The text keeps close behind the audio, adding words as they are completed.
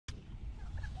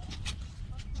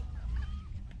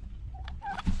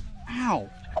Ow!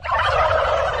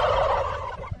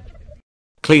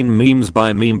 Clean memes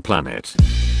by Meme Planet.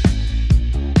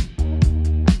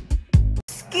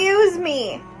 Excuse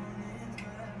me.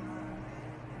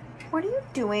 What are you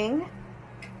doing?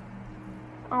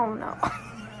 Oh no.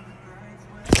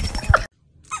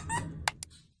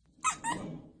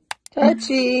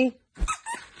 Touchy.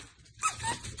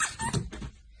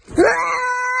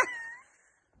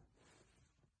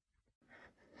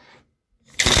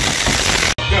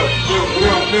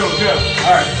 Go.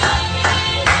 All right.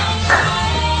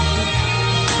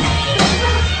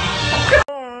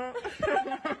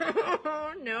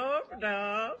 No.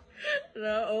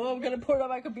 Oh, I'm gonna pour it on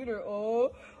my computer.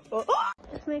 Oh.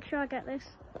 Let's make sure I get this.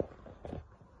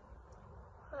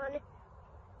 1,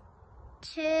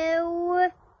 2,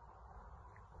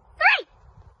 3!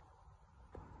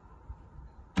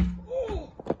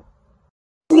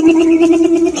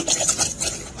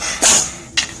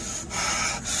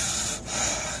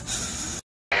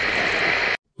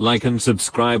 Like and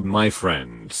subscribe, my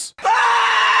friends.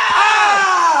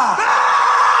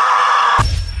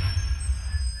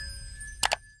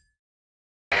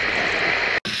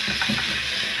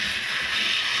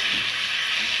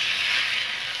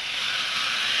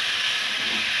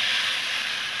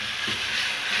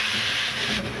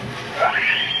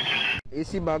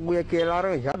 Esse bagulho aqui é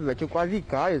laranjado, velho. Eu quase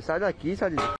caio. Sai daqui, sai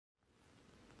daqui.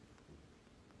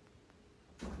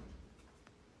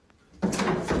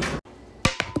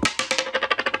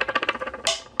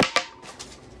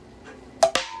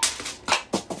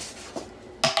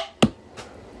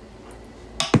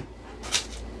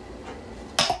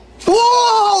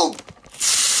 Whoa!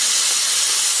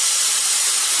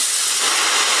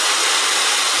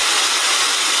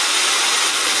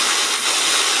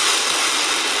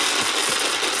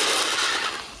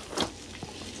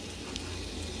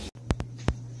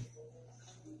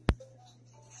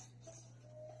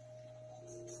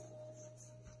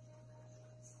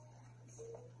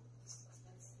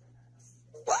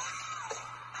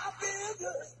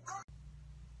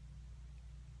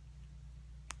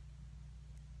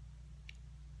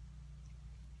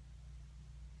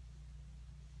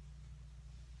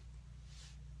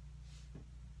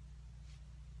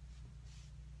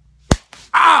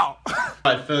 Ow!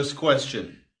 Alright, first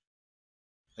question.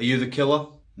 Are you the killer?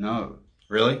 No.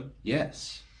 Really?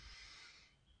 Yes.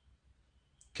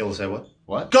 Killer say what?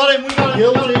 What? Got him! We got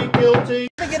him! Guilty!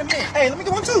 Let me get a minute. Hey, let me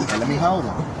get one too. Hey, let me hold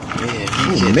him.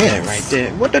 Yeah, you get that right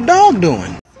there. What the dog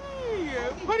doing?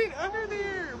 Put it under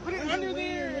there! Put it under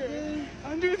there!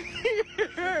 Under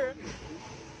there!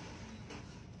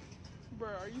 Bro,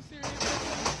 are you serious?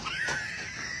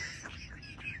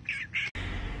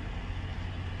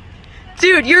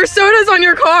 Dude, your soda's on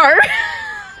your car.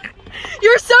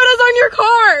 Your soda's on your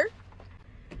car.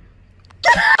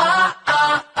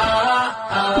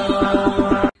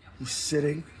 He's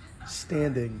sitting,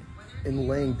 standing, and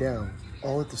laying down,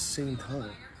 all at the same time.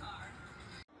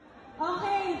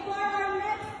 Okay, for our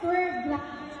next word.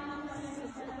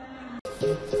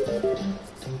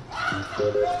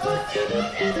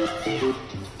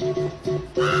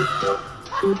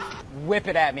 Whip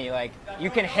it at me, like, you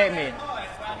can hit me.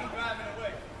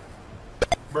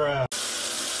 Bruh.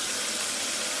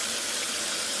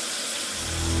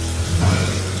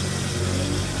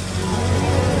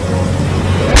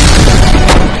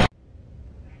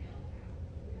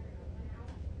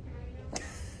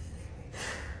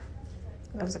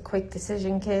 That was a quick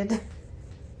decision, kid.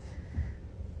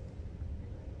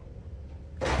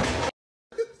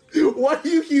 Why do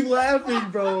you keep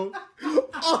laughing, bro?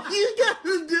 All you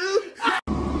gotta do.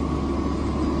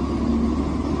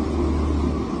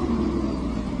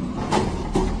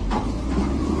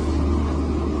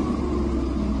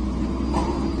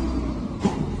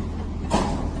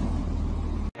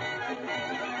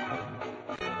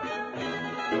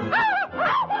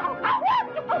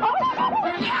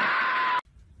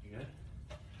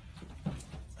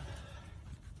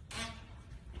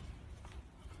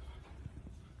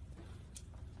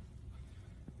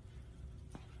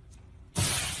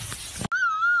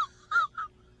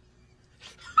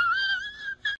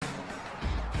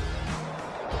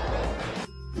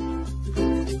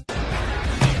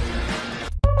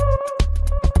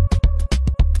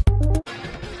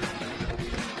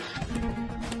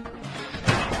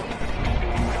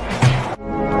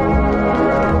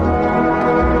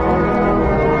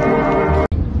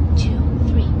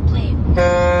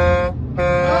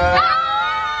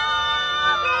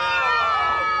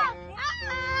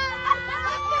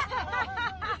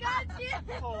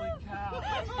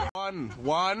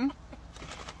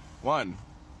 One.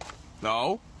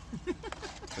 No?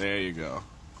 There you go.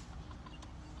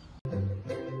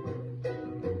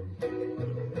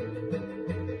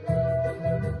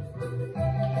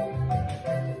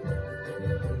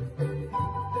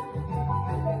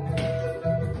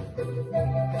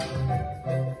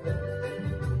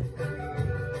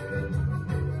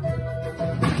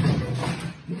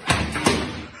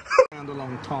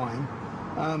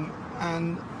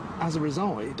 as a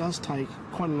result, it does take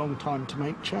quite a long time to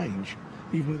make change,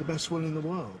 even with the best will in the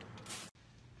world.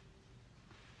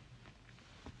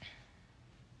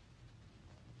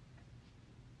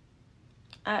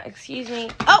 Excuse me.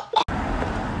 Oh!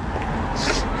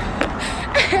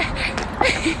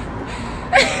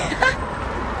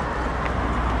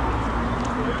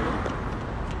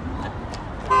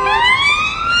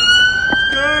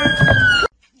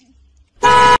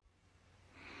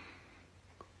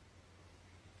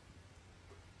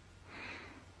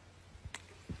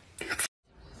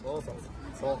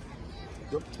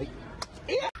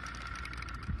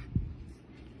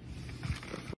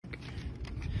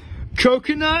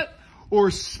 Coconut or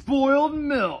spoiled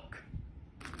milk?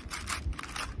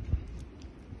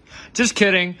 Just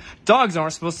kidding. Dogs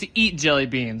aren't supposed to eat jelly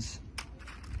beans.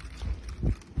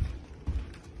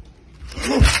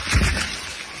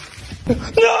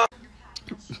 No!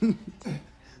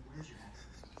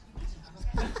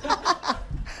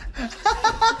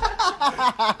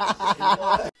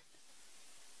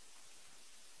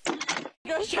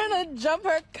 Girl's trying to jump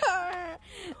her car,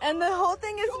 and the whole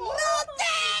thing is melting.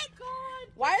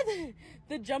 Why are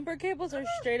the jumper cables are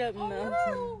straight up melting?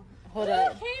 No. Hold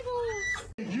up.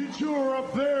 You two are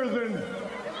up there, then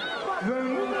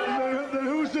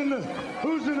who's in the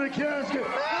casket?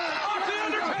 Oh, it's the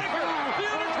Undertaker! The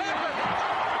Undertaker!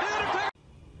 The Undertaker!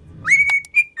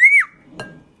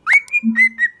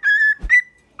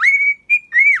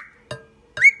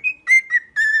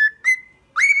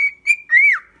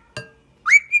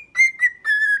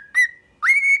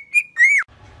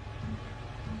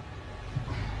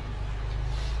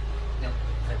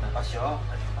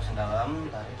 Napas dalam,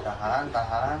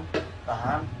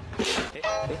 tahan.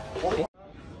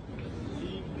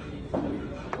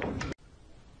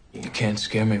 You can't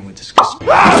scare me with this.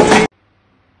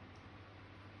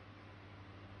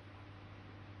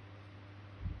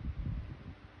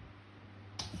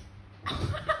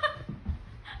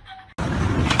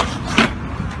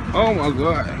 Oh my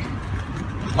god.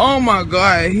 Oh my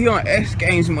god, he on X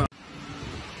Games mode.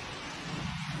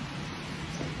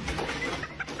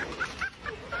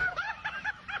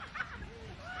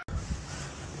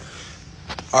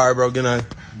 Alright, bro, good night.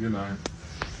 Good night.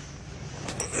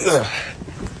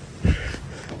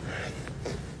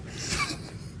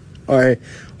 Alright.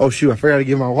 Oh shoot, I forgot to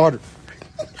get my water.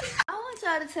 I want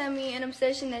y'all to tell me an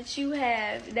obsession that you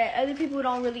have that other people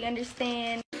don't really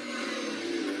understand.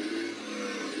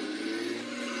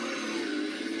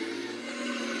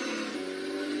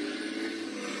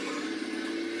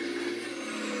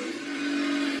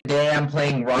 Today I'm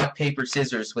playing rock, paper,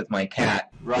 scissors with my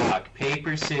cat. Rock,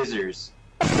 paper, scissors.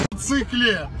 В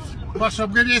цикле. Паша,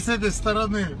 обгоняй с этой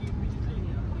стороны.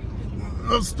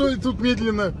 Стой тут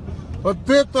медленно. Вот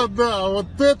это да,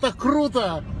 вот это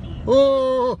круто.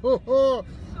 О-хо-хо.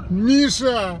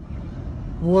 Миша.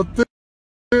 Вот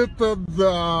это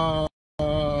да.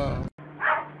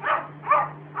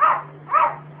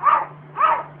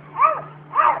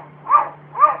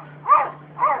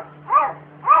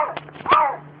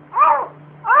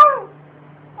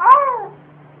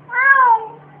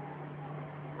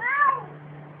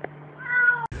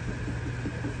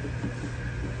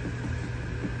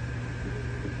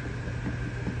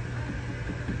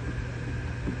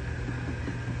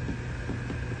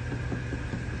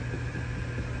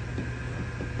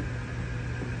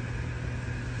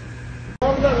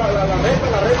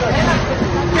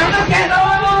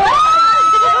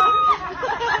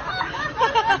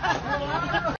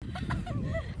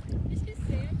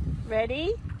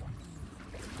 Ready?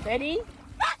 Ready?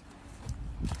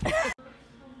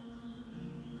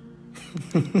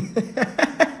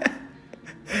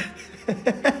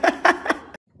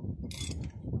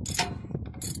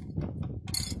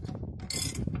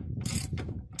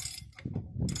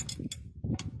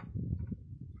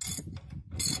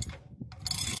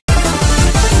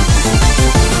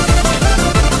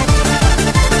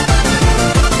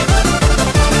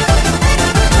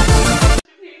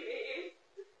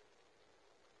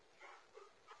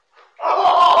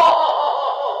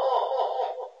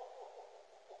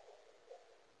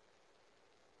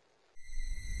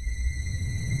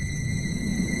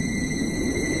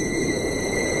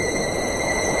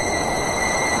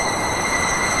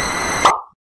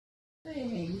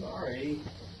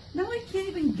 Now I can't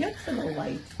even get to the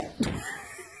light.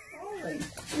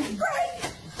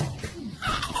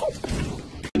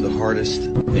 The hardest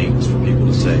things for people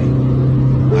to say.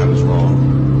 I was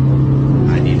wrong.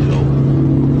 I need help.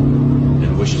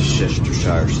 And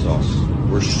Worcestershire sauce.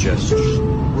 Worcestershire.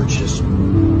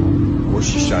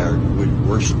 Worcestershire.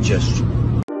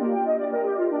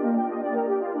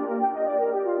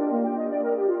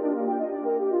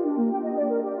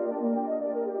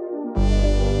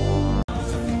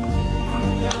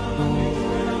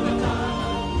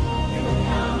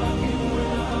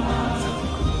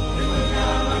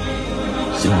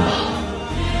 Should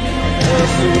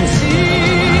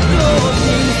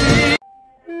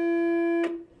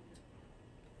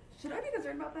I be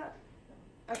concerned about that?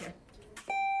 Okay.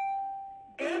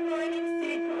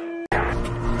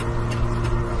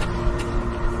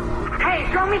 Hey,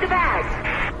 throw me the bag.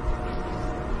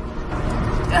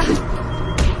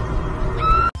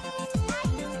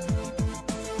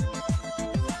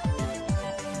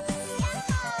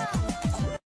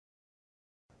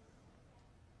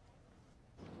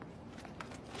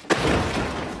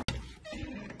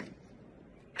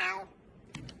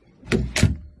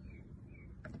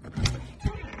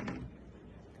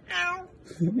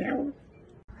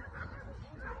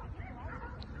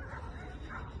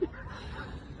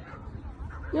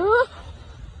 No.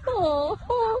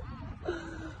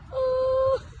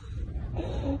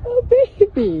 Oh,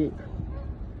 baby.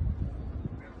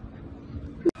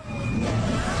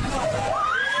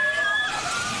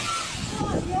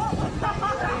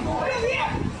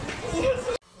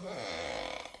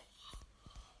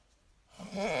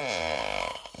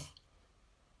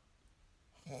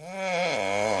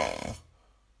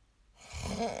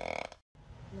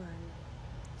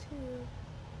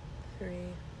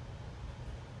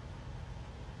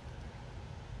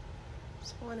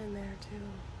 There's one in there too.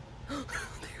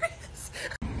 There it is.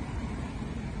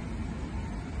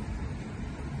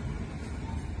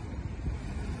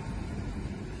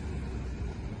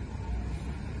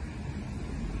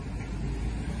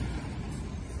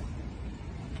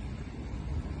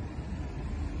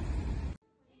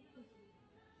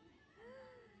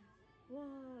 와,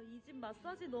 이 집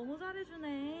마사지 너무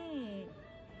잘해주네.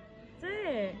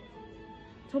 쟤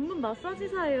전문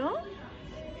마사지사예요?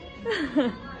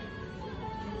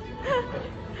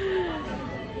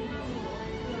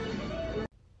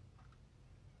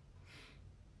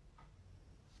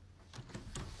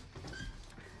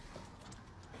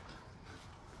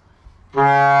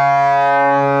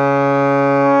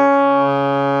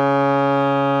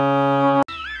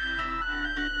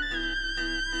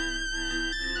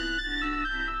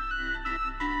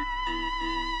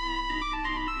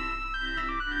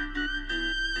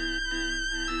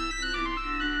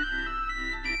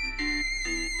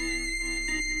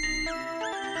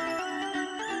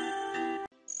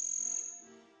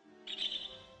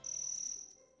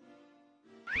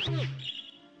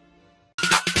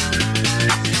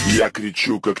 Я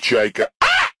кричу, как чайка.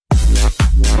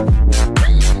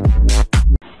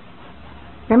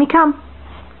 Remy, come.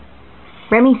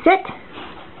 Remy, sit.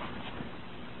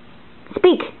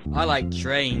 Speak. I like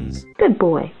trains. Good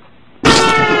boy.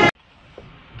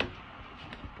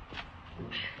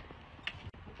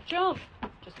 Jump.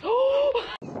 Just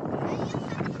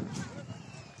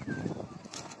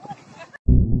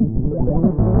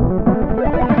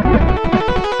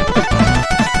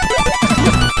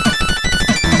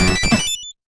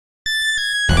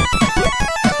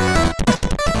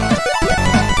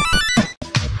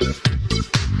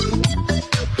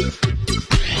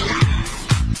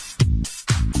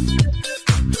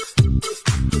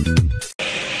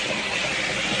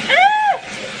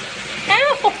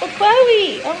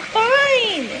Chloe, I'm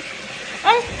fine.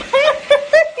 I'm fine.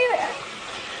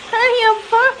 Honey, I'm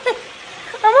fine.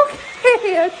 I'm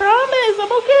okay. I promise.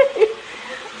 I'm okay.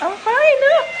 I'm fine.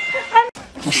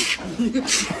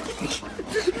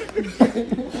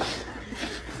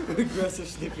 Aggressive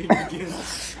sniffing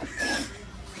begins.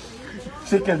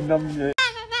 Chicken numb.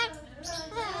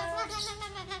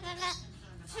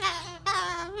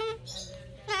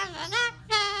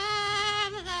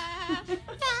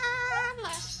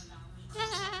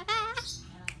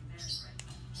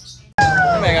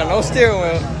 Man, got no steering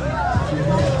wheel.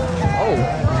 Oh.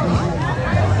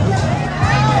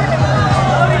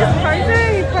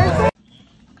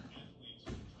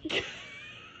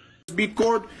 USB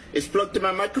cord is plugged to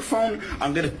my microphone.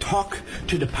 I'm gonna talk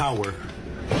to the power.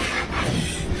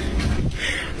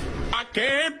 I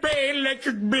can't pay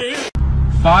electric bill.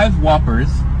 5 Whoppers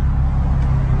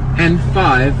and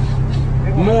 5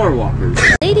 more Whoppers.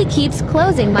 Lady keeps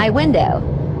closing my window.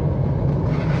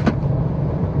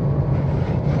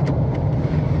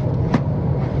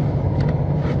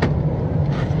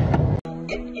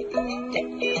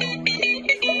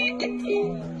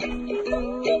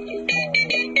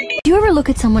 Do you ever look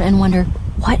at someone and wonder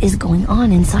what is going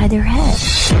on inside their head?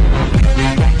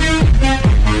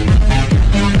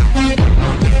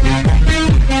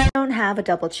 You don't have a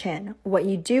double chin. What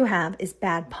you do have is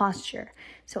bad posture.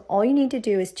 So all you need to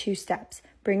do is 2 steps.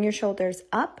 Bring your shoulders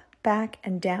up, back,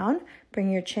 and down. Bring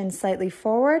your chin slightly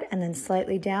forward and then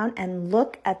slightly down, and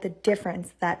look at the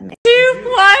difference that makes. 2,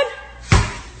 1.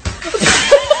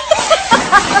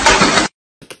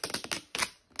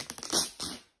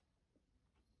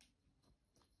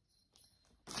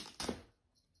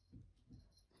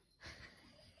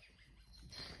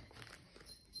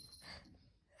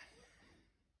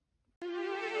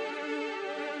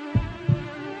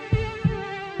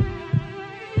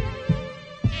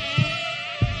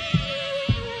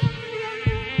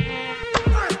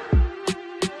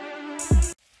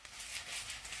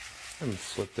 haven't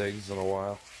flipped eggs in a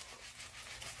while.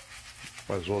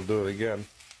 Might as well do it again.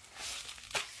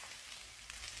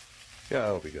 Yeah,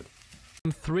 that'll be good.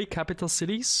 3 capital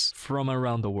cities from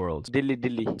around the world. Delhi.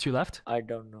 2 left? I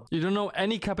don't know. You don't know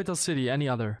any capital city, any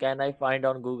other? Can I find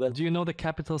on Google? Do you know the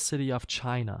capital city of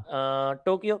China?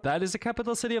 Tokyo. That is the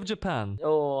capital city of Japan.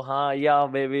 Oh, yeah,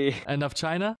 baby. And of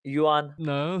China? Yuan.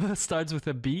 No, starts with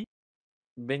a B.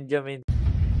 Benjamin.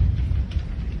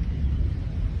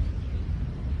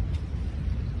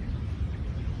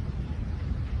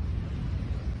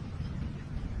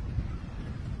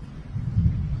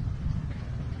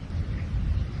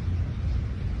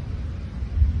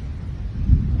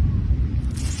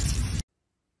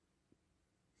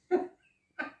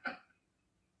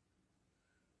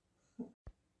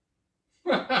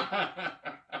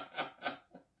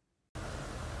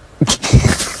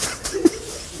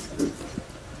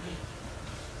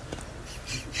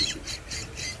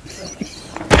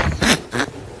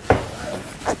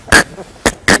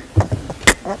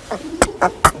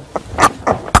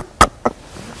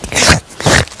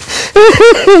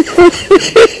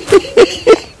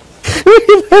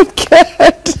 Look at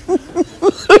that cat!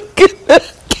 Look at that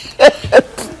cat!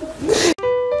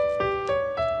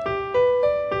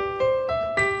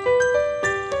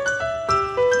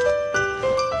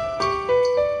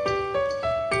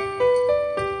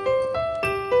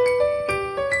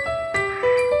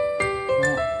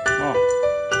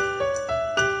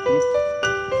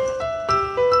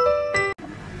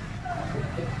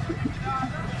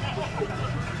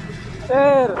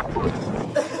 Sir!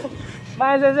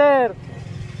 Masa, sir!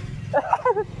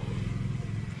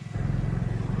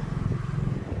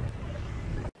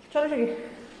 Chalo, Shaggy.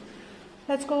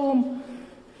 Let's go home.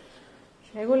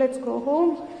 Shago, let's go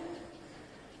home.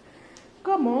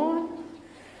 Come on.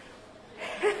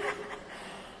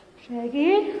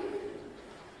 Shaggy.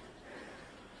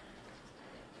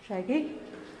 Shaggy.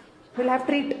 We'll have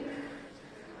treat.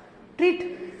 Treat.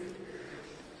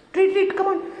 Treat. Come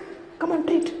on. Come on,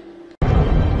 treat.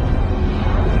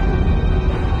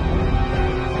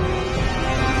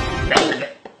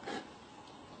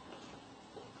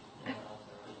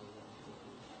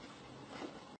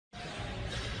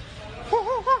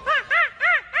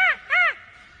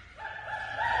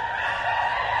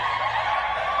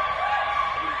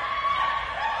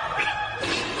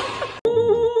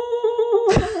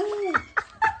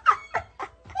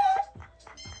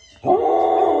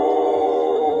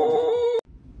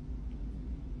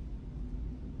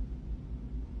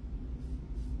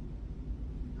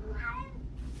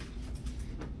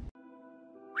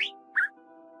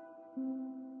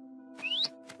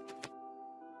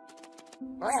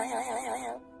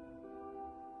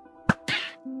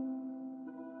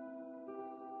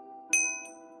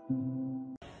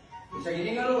 Bisa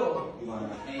gini nggak lu? Gimana?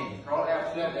 Nih, roll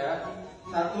F lihat ya.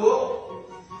 1.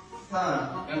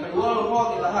 Nah, yang kedua lu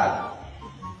mau ditahan.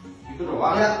 Itu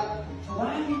doang ya.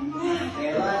 Cobain.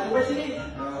 Coba sini.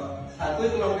 1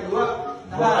 itu yang kedua.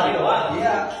 Tahan doang.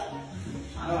 Iya.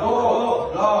 Belum.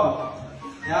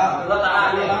 Ya, kedua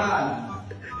tahan.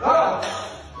 Tahan.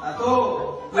 Go.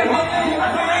 1.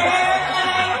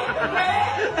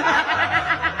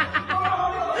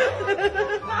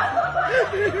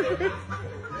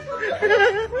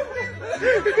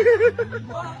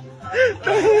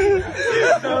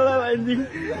 Tolong anjing.